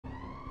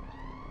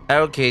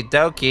Okay,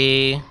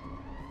 dokie.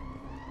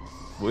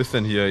 Wo ist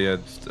denn hier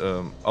jetzt?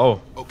 Oh.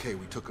 Okay,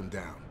 we took him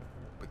down,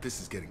 but this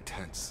is getting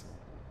tense.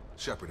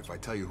 Shepard, if I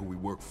tell you who we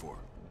work for,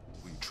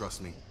 will you trust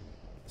me?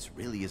 This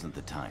really isn't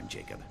the time,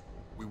 Jacob.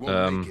 We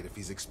won't make it if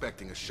he's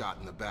expecting a shot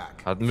in the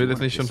back. Hatten wir das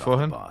nicht schon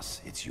vorhin?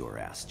 Boss, it's your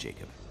ass,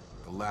 Jacob.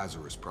 The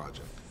Lazarus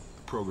Project,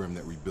 the program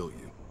that rebuilt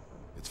you.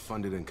 It's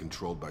funded and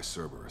controlled by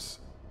Cerberus.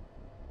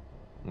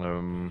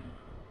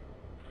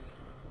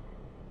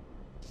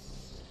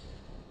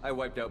 I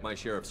wiped out my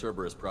share of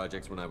Cerberus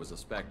projects when I was a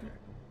Spectre.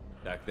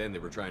 Back then, they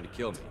were trying to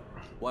kill me.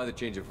 Why the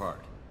change of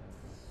heart?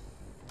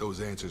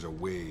 Those answers are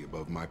way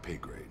above my pay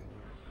grade.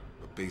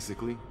 But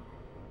basically,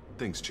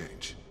 things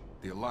change.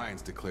 The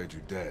Alliance declared you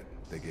dead.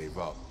 They gave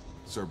up.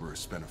 Cerberus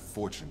spent a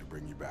fortune to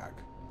bring you back.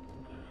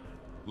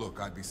 Look,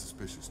 I'd be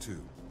suspicious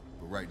too.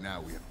 But right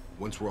now,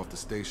 once we're off the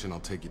station, I'll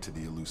take you to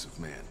the Illusive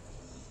man.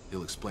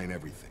 He'll explain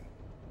everything.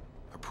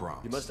 I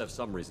promise. You must have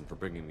some reason for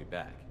bringing me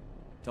back.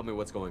 Tell me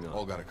what's going on.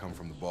 All gotta come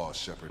from the boss,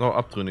 Shepard. No,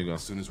 Abtrünniger.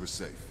 As soon as we're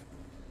safe.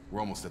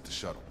 We're almost at the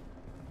shuttle.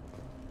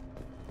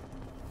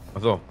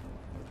 Ach so.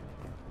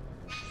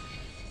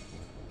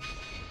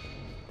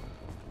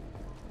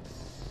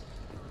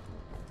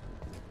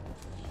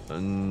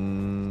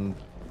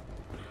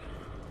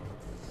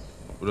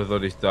 Oder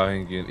soll ich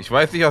dahin gehen? Ich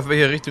weiß nicht, aus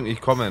welcher Richtung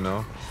ich komme,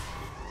 ne?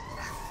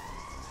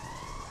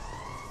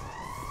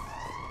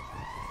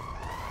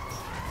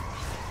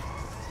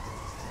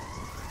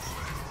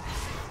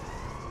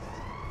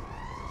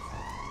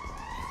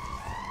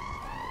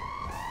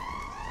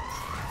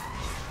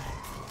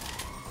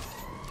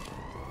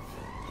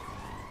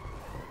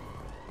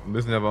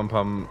 Müssen ja aber ein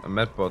paar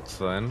Madbots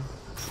sein.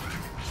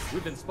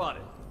 We've been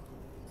spotted.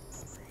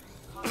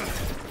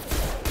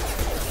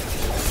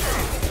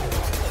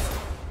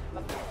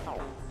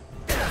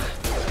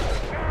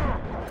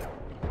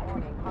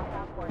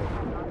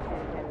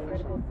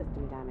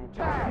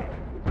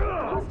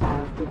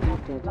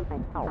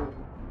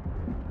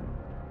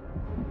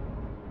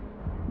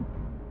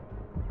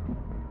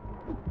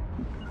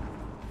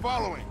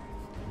 Following.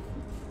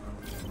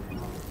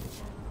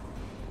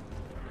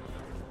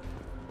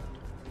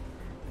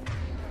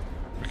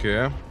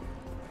 Okay.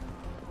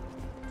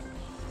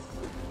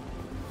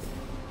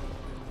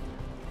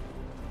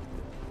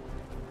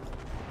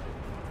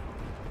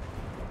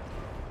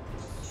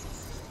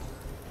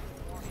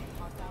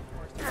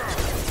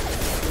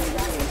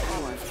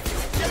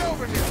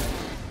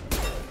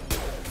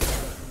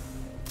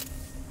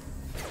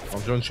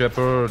 Komm schon,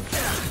 Shepard.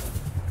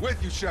 With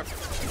you, Shepard.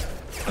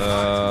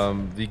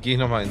 Wie gehe ich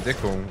nochmal in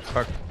Deckung?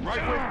 Fuck.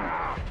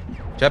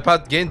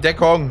 Shepard, geh in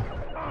Deckung.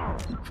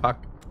 Fuck.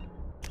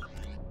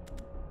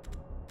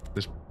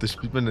 Das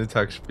spielt man einen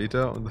Tag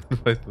später und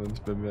dann weiß man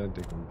nicht mehr in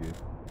Deckung geht.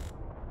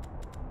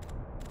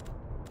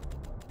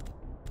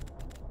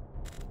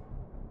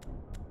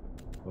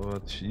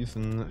 Forward,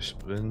 schießen,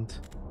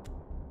 Sprint,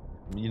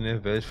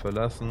 Mine, Welt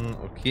verlassen.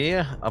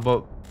 Okay,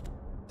 aber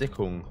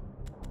Deckung.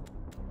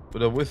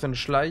 Oder wo ist denn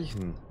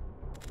Schleichen?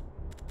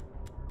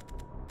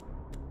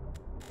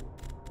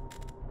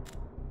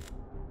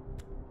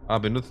 Ah,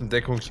 benutzen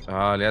Deckung.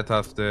 Ah,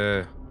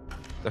 Leertaste.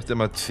 Ich dachte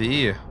immer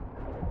C.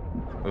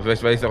 Aber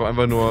vielleicht, weil ich es auch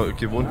einfach nur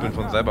gewohnt bin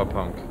von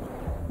Cyberpunk.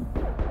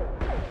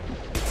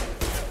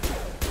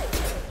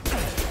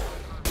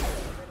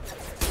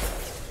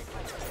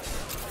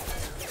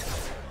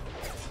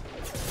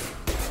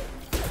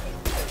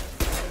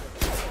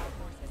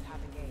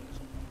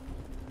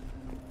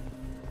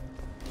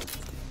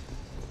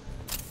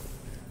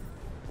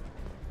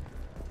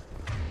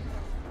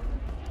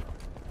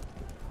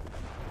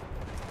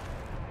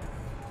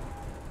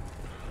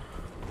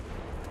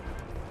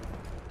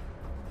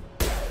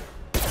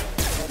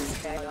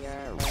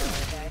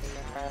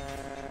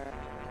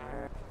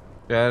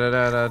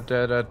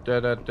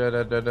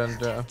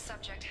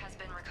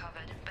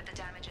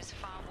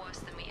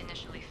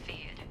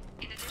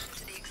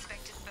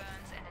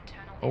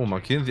 Oh,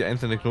 markieren Sie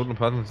einzelne Knoten und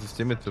passende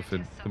Systeme zu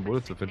finden,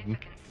 Symbole zu finden.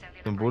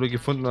 Symbole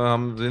gefunden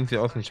haben, sehen Sie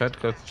aus dem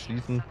Schaltkreis zu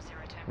schließen.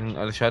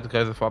 Alle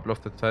Schaltkreise vor Ablauf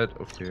der Zeit.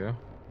 Okay.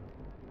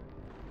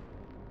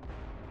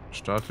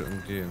 Starte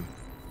und gehen.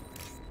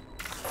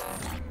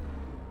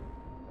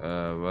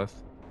 Was?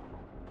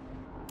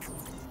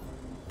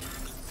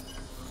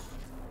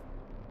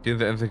 Gehen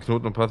Sie einzelne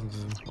Knoten und passen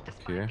Sie.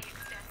 Okay.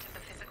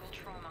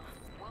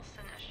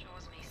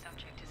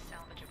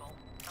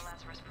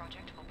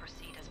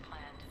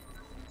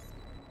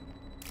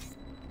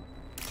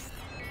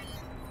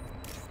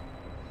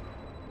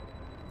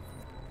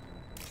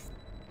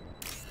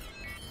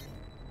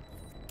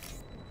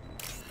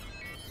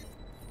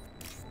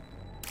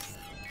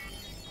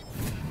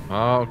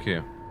 Ah,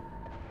 okay.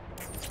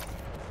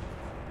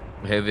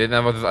 Okay, wir hätten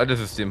einfach das alte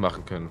System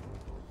machen können.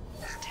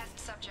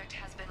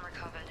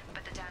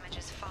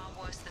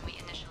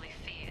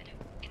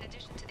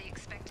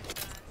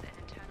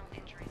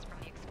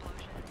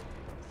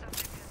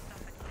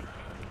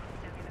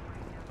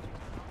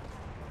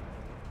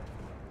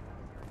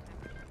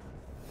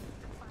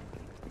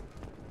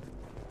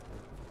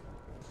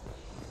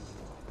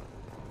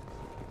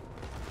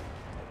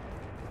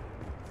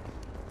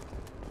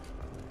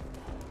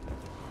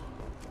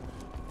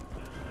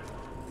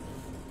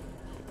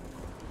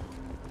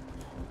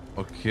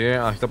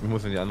 Okay, ich glaube, ich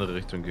muss in die andere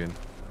Richtung gehen.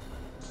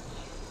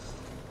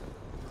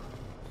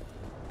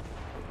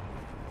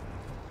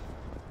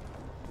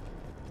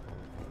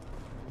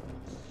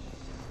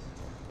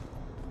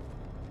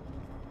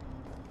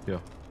 Ja.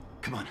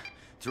 Come on,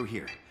 through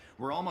here.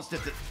 We're almost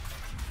at the...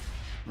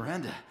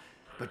 Miranda,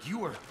 but you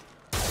were...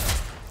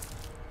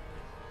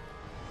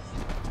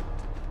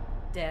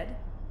 Dead?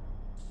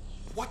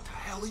 What the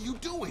hell are you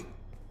doing?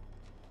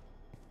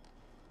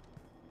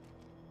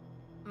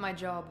 My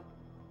job.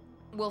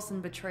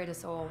 Wilson betrayed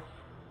us all.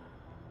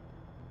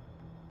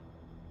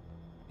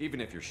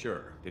 Even if you're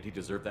sure, did he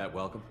deserve that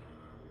welcome?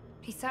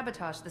 He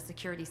sabotaged the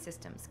security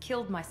systems,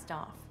 killed my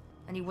staff,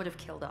 and he would have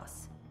killed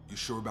us. You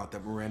sure about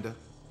that, Miranda?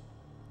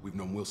 We've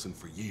known Wilson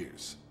for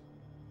years.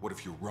 What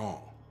if you're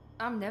wrong?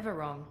 I'm never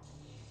wrong.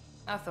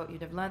 I thought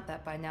you'd have learnt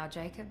that by now,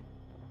 Jacob.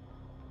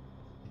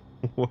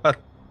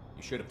 What?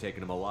 You should have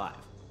taken him alive.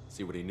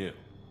 See what he knew.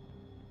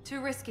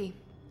 Too risky.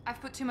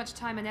 I've put too much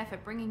time and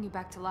effort bringing you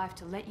back to life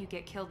to let you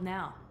get killed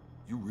now.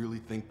 You really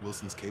think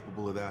Wilson's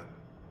capable of that?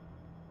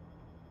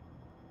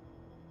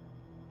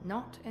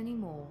 Not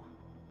anymore.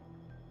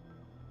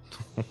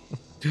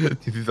 Die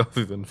sieht aus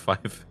wie so ein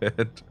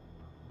Pfeifhead.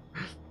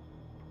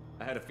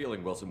 I had a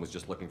feeling Wilson was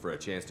just looking for a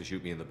chance to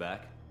shoot me in the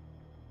back.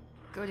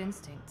 Good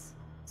instincts.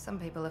 Some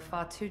people are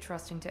far too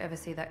trusting to ever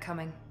see that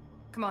coming.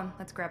 Come on,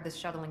 let's grab this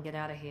shuttle and get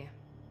out of here.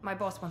 My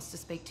boss wants to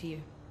speak to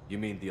you. You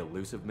mean the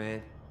Illusive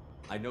man?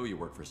 I know you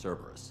work for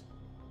Cerberus.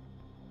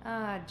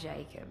 Ah,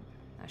 Jacob.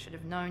 I should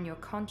have known your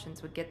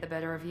conscience would get the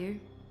better of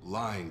you.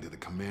 Lying to the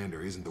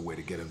commander isn't the way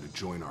to get him to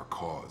join our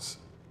cause.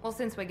 Well,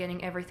 since we're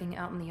getting everything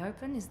out in the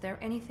open, is there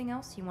anything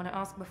else you want to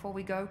ask before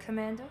we go,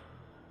 Commander?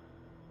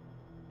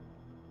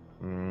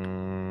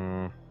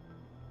 Nö.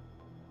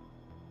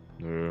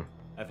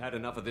 I've had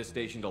enough of this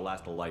station to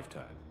last a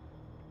lifetime.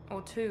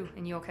 Or two,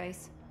 in your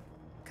case.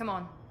 Come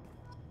on.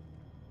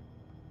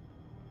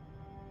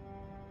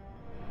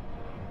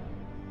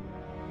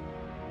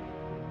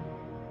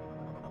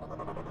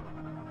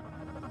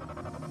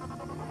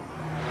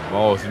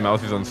 Wow, sieht mal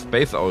aus wie so ein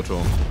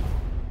Space-Auto.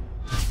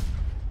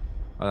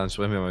 Ah, dann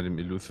sprechen wir mal mit dem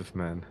Illusive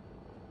Man.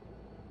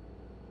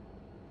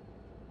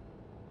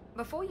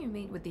 Before you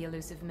meet with the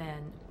Illusive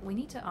Man, we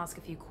need to ask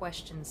a few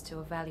questions to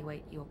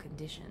evaluate your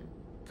condition.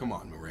 Come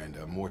on,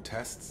 Miranda, more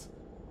tests?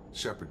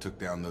 Shepard took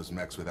down those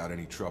mechs without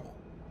any trouble.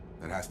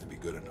 That has to be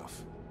good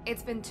enough.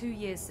 It's been 2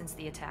 years since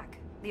the attack.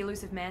 The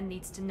Illusive Man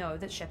needs to know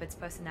that Shepard's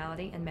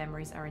personality and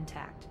memories are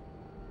intact.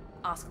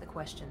 Ask the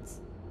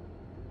questions.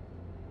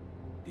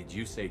 Did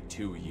you say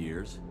 2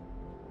 years?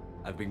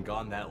 I've been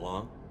gone that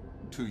long?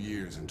 2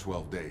 years and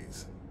 12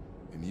 days.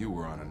 And you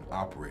were on an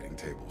operating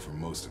table for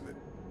most of it.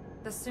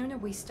 The sooner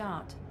we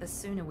start, the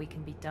sooner we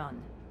can be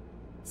done.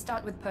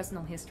 Start with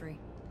personal history.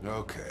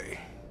 Okay.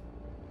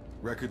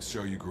 Records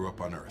show you grew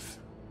up on Earth.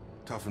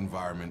 Tough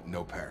environment,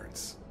 no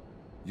parents.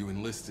 You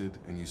enlisted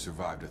and you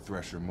survived a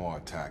Thresher Maw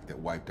attack that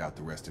wiped out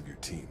the rest of your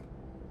team.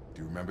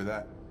 Do you remember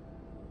that?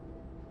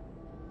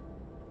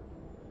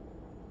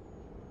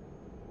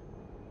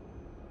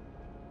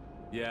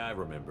 Yeah, I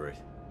remember it.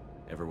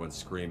 Everyone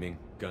screaming,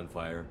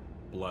 gunfire,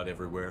 blood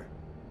everywhere.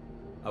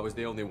 I was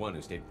the only one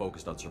who stayed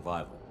focused on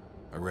survival.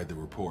 I read the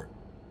report.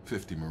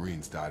 50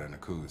 Marines died on a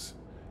cruise.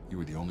 You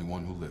were the only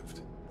one who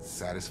lived.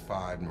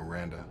 Satisfied,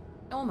 Miranda?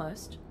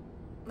 Almost.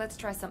 Let's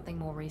try something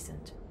more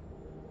recent.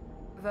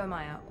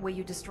 Vermeer, where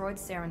you destroyed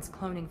Saren's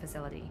cloning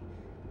facility.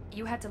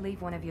 You had to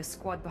leave one of your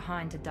squad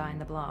behind to die in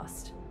the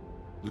blast.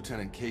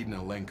 Lieutenant Caden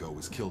Alenko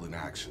was killed in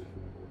action.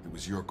 It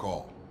was your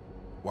call.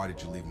 Why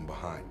did you leave him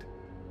behind?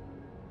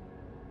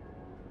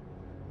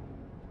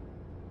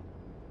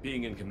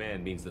 Being in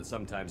command means that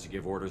sometimes you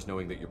give orders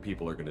knowing that your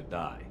people are gonna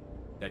die.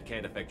 That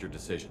can't affect your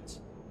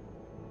decisions.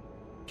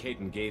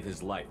 Caden gave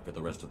his life for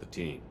the rest of the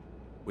team.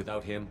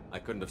 Without him, I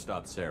couldn't have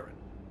stopped Saren.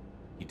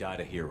 He died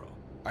a hero.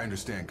 I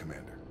understand,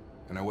 Commander.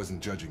 And I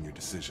wasn't judging your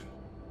decision.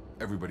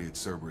 Everybody at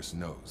Cerberus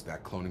knows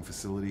that cloning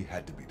facility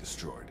had to be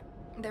destroyed.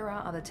 There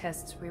are other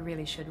tests we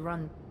really should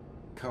run.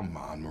 Come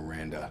on,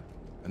 Miranda.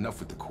 Enough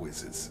with the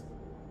quizzes.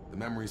 The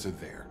memories are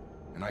there,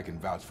 and I can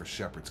vouch for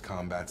Shepard's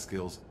combat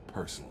skills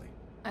personally.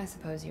 I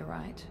suppose you're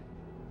right.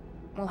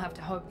 We'll have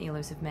to hope the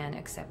Illusive Man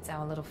accepts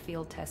our little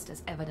field test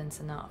as evidence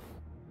enough.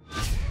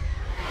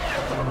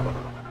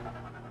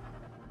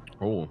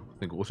 Oh,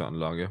 eine große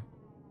Anlage.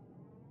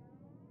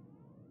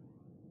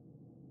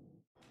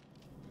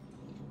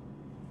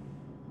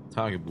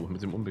 Tagebuch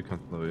mit dem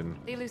Unbekannten reden.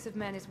 The Illusive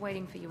Man is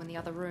waiting for you in the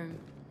other room.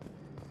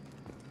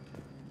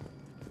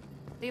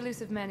 The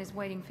Illusive Man is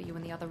waiting for you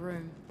in the other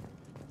room.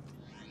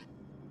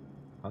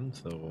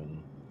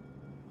 Panzerung.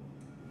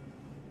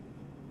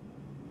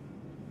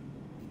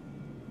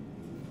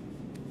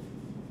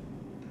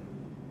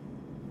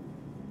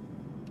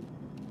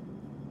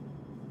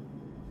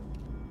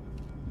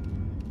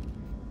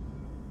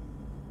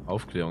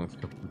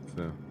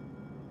 Aufklärungskapuze.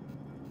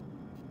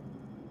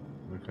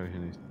 Da kann ich hier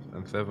nicht.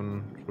 Ein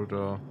 7,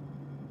 Shooter.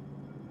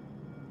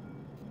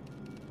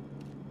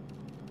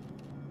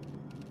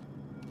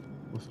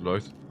 Was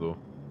leuchtet so?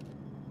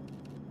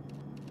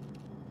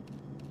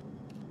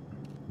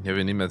 Ja,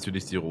 wir nehmen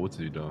natürlich die rote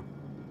wieder.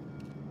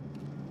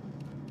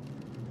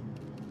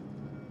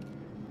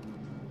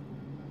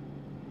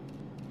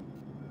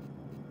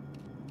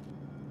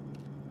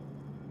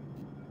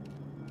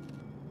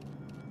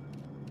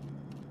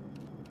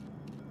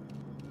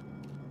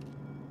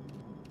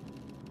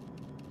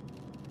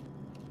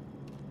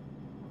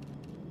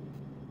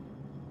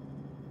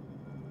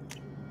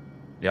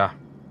 Ja.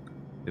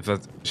 Jetzt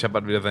hat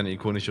Shepard wieder seine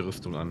ikonische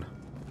Rüstung an.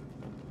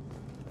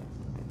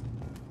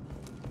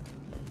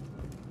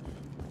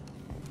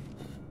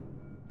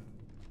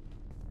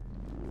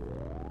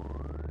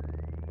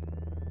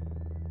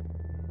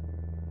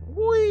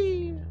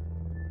 Hui.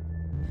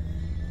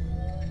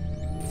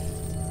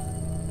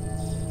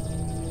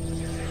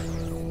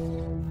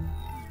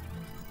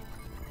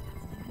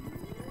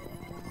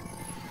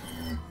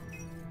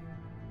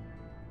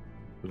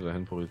 Wird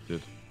dahin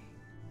projiziert.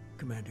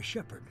 Commander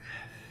Shepard.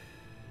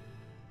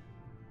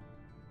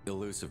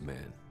 Illusive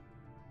man.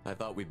 I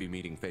thought we'd be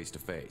meeting face to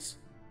face.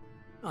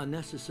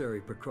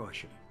 Unnecessary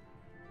precaution.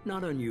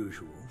 Not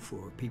unusual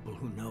for people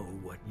who know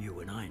what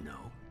you and I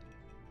know.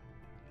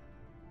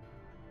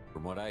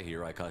 From what I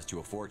hear, I cost you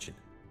a fortune.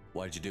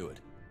 Why'd you do it?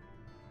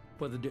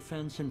 For the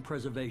defense and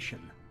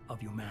preservation of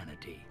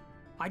humanity.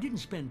 I didn't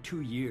spend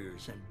 2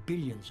 years and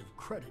billions of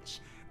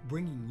credits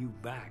bringing you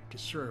back to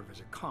serve as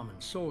a common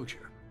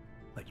soldier.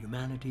 But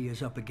humanity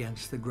is up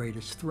against the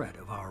greatest threat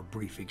of our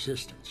brief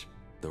existence.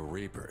 The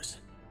Reapers.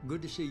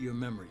 Good to see your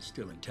memory's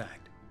still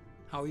intact.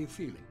 How are you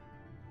feeling?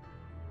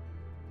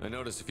 I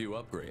noticed a few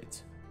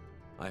upgrades.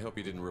 I hope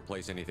you didn't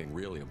replace anything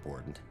really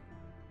important.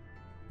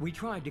 We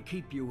tried to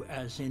keep you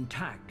as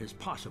intact as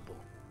possible.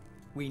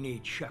 We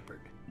need Shepard,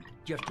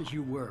 just as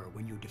you were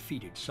when you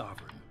defeated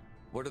Sovereign.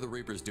 What are the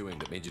Reapers doing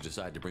that made you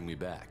decide to bring me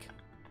back?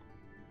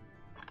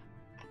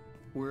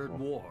 We're at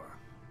war.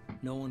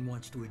 No one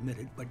wants to admit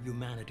it, but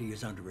humanity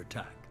is under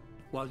attack.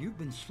 While you've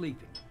been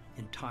sleeping,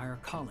 entire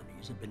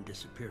colonies have been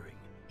disappearing.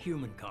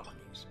 Human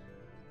colonies.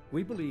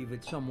 We believe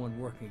it's someone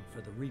working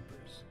for the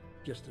Reapers,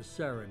 just as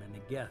Saren and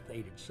Negeth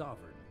aided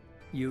Sovereign.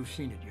 You've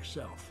seen it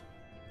yourself.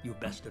 You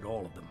bested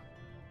all of them.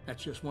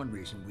 That's just one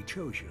reason we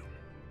chose you.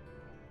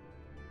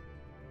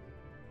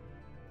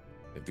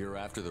 If you're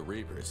after the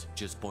Reapers,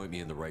 just point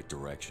me in the right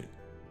direction.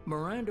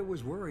 Miranda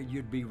was worried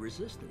you'd be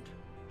resistant.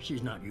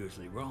 She's not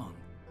usually wrong.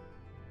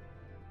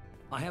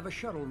 I have a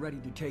shuttle ready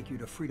to take you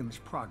to Freedom's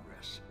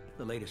Progress,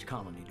 the latest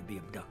colony to be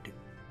abducted.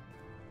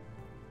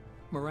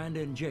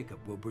 Miranda and Jacob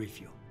will brief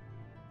you.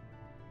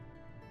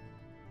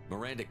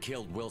 Miranda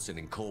killed Wilson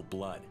in cold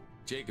blood.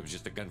 Jacob's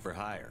just a gun for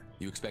hire.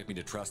 You expect me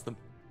to trust them?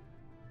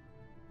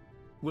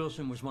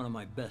 Wilson was one of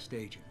my best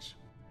agents,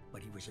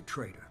 but he was a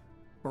traitor.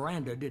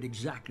 Miranda did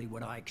exactly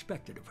what I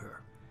expected of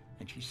her,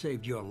 and she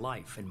saved your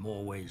life in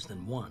more ways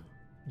than one.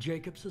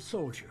 Jacob's a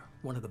soldier,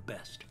 one of the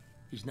best.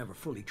 He's never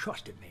fully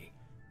trusted me,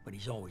 but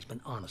he's always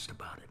been honest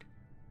about it.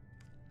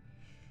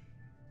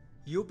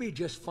 You'll be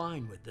just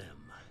fine with them.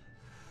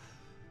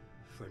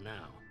 For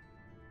now.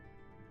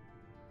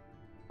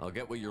 I'll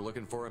get what you're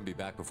looking for and be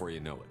back before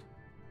you know it.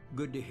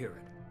 Good to hear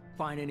it.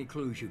 Find any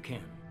clues you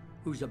can.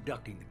 Who's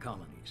abducting the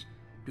colonies?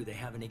 Do they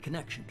have any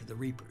connection to the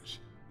Reapers?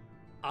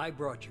 I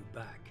brought you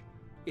back.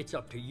 It's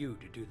up to you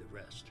to do the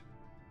rest.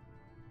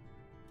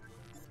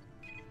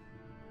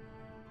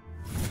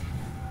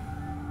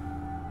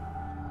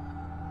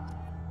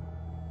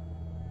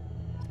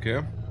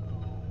 Okay.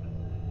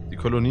 Die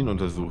Kolonien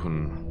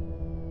untersuchen.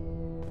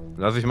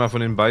 Lass ich mal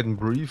von den beiden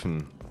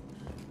briefen.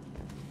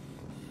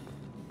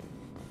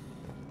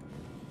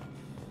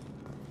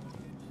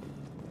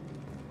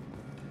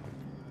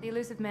 The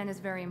Illusive Man is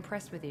very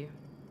impressed with you.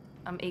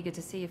 I'm eager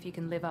to see if you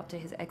can live up to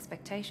his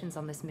expectations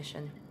on this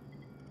mission.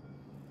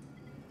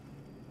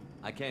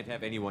 I can't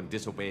have anyone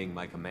disobeying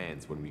my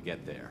commands when we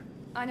get there.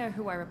 I know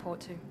who I report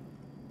to.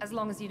 As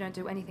long as you don't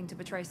do anything to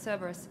betray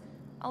Cerberus,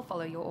 I'll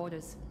follow your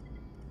orders.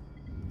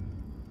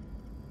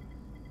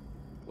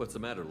 What's the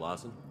matter,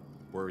 Lawson?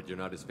 Worried you're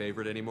not his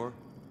favorite anymore?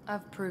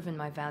 I've proven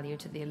my value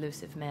to the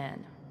Illusive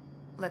Man.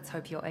 Let's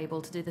hope you're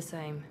able to do the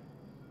same.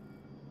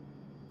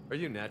 Are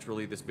you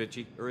naturally this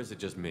bitchy, or is it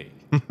just me?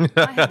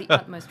 I have the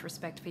utmost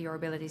respect for your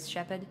abilities,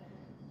 Shepard.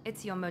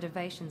 It's your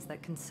motivations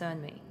that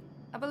concern me.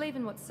 I believe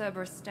in what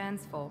Cerberus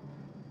stands for.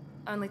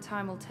 Only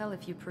time will tell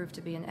if you prove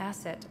to be an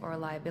asset or a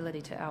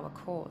liability to our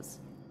cause.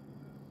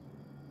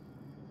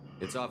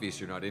 It's obvious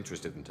you're not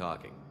interested in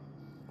talking.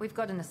 We've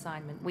got an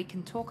assignment. We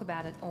can talk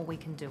about it or we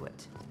can do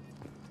it.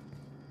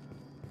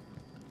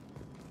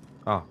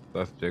 Ah,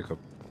 that's Jacob.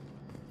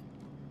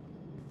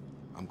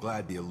 I'm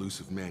glad the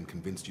Illusive Man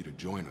convinced you to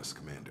join us,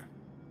 Commander.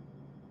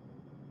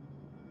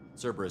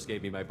 Cerberus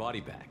gave me my body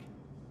back.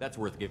 That's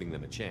worth giving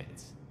them a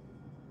chance.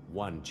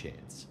 One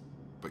chance.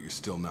 But you're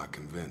still not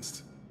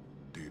convinced.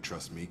 Do you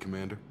trust me,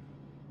 Commander?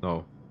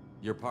 No.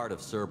 You're part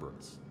of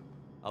Cerberus.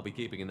 I'll be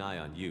keeping an eye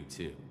on you,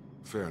 too.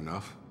 Fair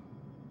enough.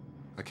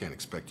 I can't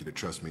expect you to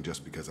trust me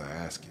just because I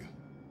ask you.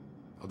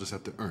 I'll just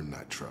have to earn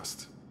that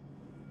trust.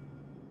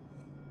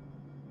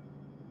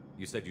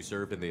 You said you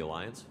served in the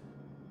Alliance?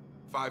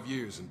 5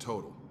 years in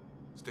total.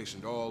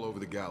 Stationed all over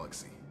the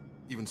galaxy.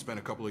 Even spent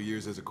a couple of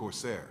years as a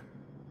Corsair.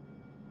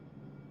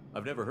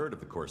 I've never heard of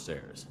the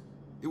Corsairs.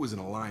 It was an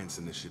Alliance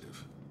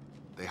initiative.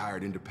 They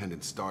hired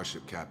independent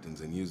starship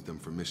captains and used them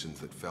for missions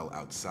that fell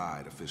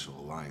outside official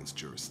Alliance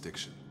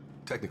jurisdiction.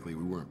 Technically,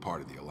 we weren't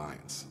part of the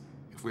Alliance.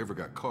 If we ever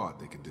got caught,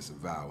 they could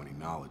disavow any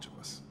knowledge of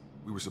us.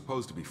 We were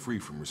supposed to be free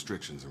from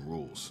restrictions and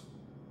rules,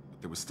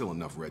 but there was still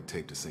enough red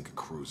tape to sink a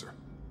cruiser.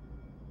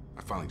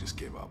 I finally just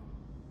gave up.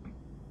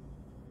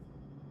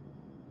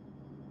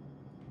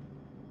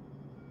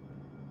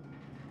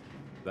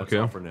 That's Okay.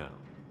 all for now.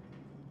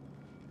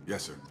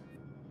 Yes, sir.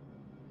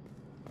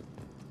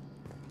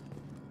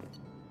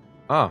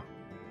 Ah.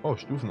 Oh,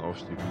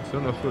 Stufenaufstieg.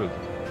 Mission erfüllt.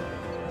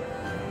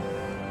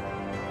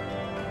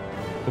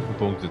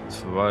 Gruppenpunkte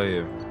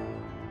 2.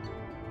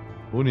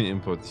 Boni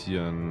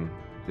importieren.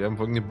 Wir haben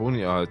folgende Boni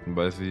erhalten,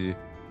 weil sie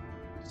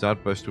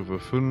Start bei Stufe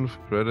 5,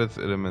 Credits,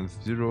 Element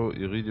 0,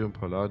 Iridium,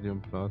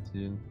 Palladium,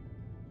 Platin.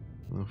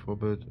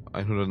 Vorbild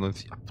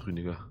 190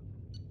 Abtrünniger.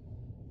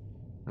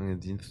 Lange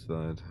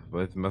Dienstzeit.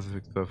 Weil sie Mass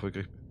Effect 2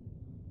 erfolgreich.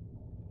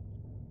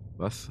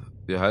 Was?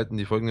 Wir erhalten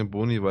die folgenden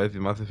Boni, weil sie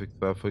Mass Effect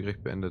 2 erfolgreich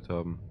beendet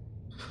haben.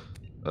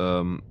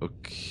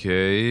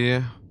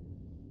 Okay.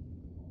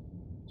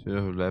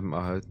 Wir bleiben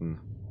erhalten.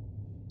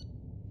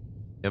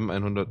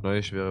 M100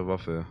 neue schwere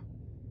Waffe.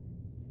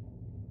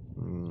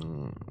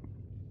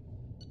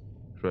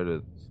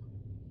 Credits.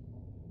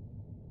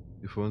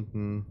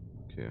 Gefunden.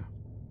 Okay.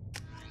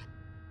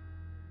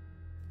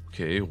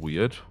 Okay,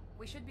 weird.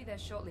 We should be there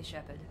shortly,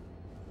 Shepard.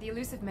 The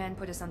Illusive man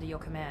put us under your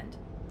command.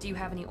 Do you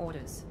have any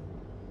orders?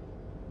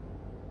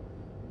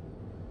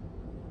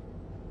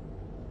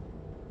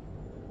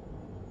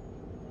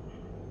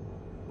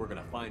 We're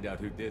gonna find out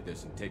who did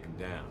this and take him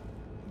down.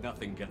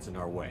 Nothing gets in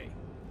our way.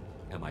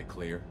 Am I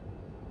clear?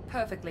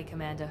 Perfectly,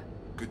 Commander.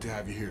 Good to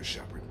have you here,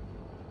 Shepard.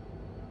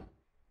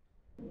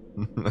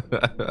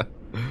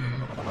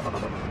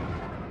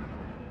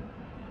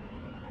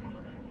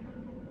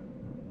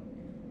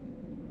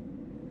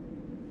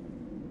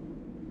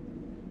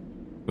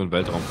 So ein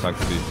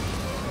Weltraumtaxi.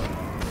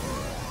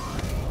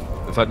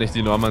 Das hat nicht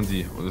die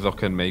Normandie und ist auch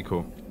kein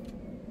Mako.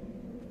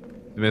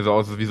 Sieht mir so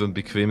aus wie so ein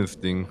bequemes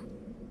Ding.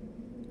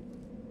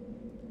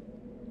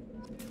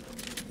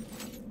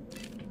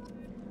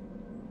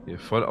 Hier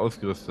voll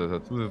ausgerüstet,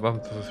 hat zusätzliche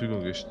Waffen zur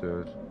Verfügung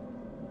gestellt.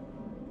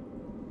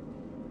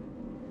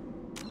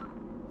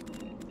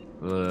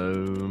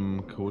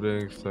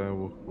 Codex,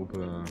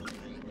 Gruppe.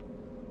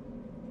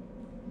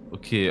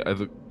 Okay,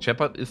 also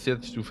Shepard ist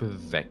jetzt Stufe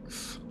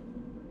 6.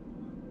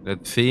 Er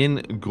hat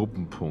 10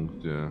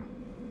 Gruppenpunkte.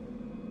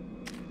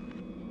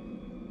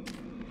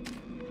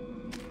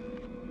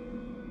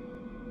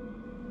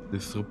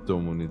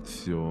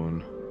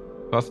 Disruptor-Munition.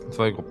 Kosten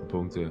 2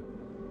 Gruppenpunkte.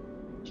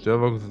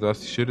 Störwagen, du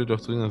darfst die Schilde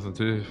durchdringen, das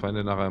natürlich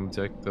Feinde nach einem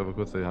direkten Treffer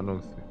kurz die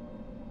Handlung.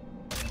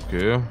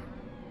 Okay.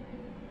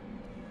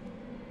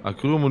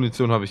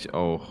 Acryl-Munition habe ich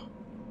auch.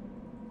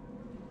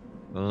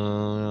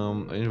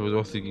 Irgendwo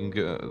doch sie gegen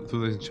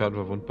zusätzlichen Schaden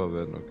verwundbar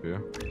werden, okay.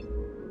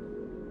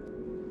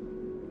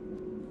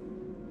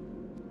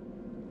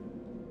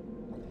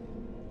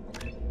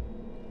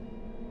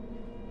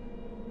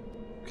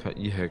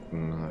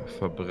 KI-Hacken,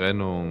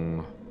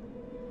 Verbrennung.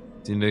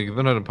 Die in der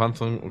Gesundheit und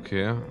Panzerung,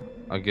 okay.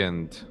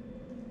 Agent.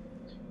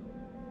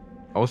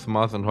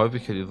 Ausmaß und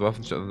Häufigkeit des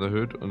Waffenschadens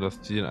erhöht und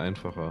das Zielen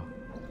einfacher.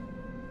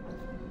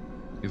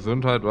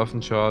 Gesundheit,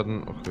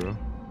 Waffenschaden, okay.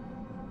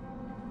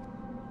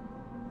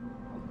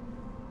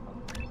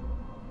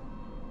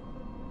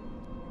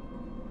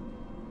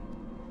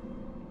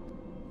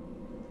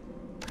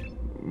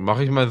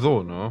 Mache ich mal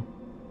so, ne?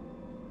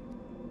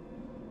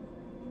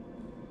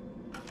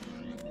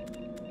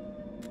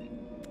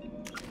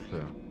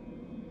 Okay.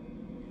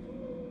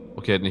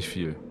 Okay, hat nicht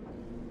viel.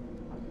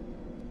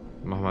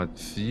 Mach mal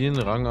ziehen,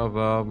 Rang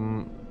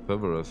erwerben,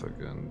 Cerberus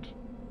Agent.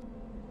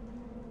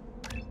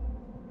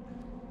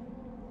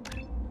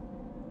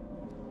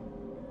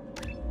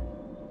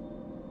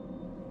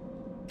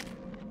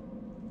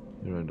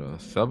 Ja, da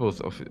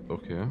Cerberus auf,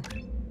 okay.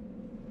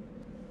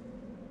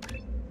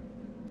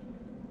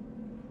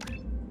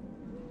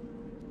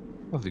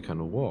 Oh, sie kann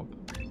nur Warp.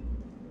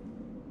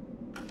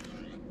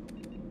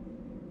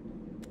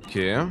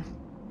 Okay.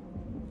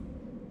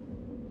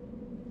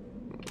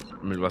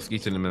 Mit was gehe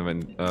ich denn in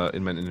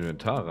mein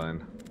Inventar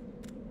rein?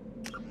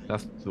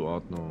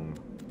 Tastenzuordnung.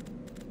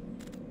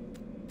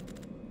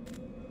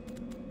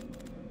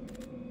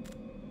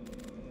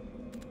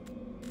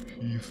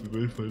 Schießen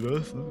will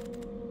verlassen.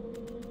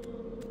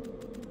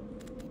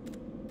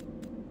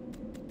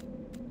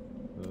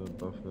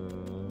 Waffe.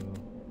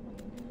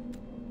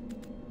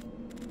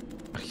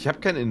 Ach, ich habe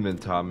kein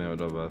Inventar mehr,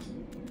 oder was?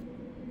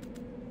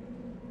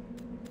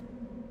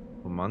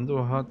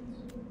 Kommando hat.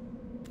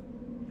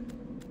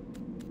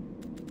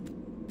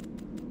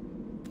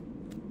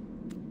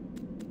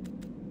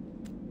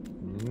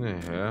 Nee,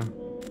 hä?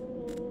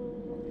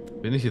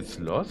 Bin ich jetzt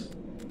lost?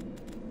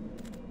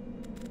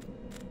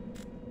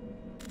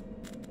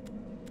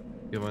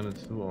 Hier meine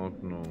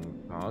Zuordnung.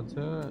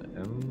 Karte,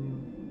 M.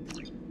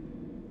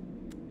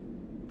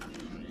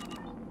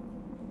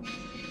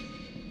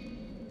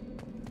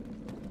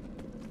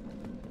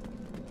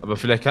 Aber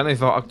vielleicht kann ich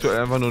es auch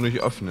aktuell einfach nur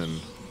nicht öffnen.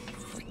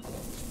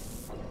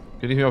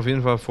 Könnte ich mir auf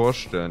jeden Fall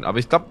vorstellen. Aber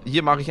ich glaube,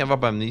 hier mache ich einfach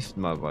beim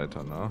nächsten Mal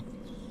weiter, ne?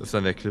 Das ist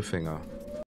dann der Cliffhanger.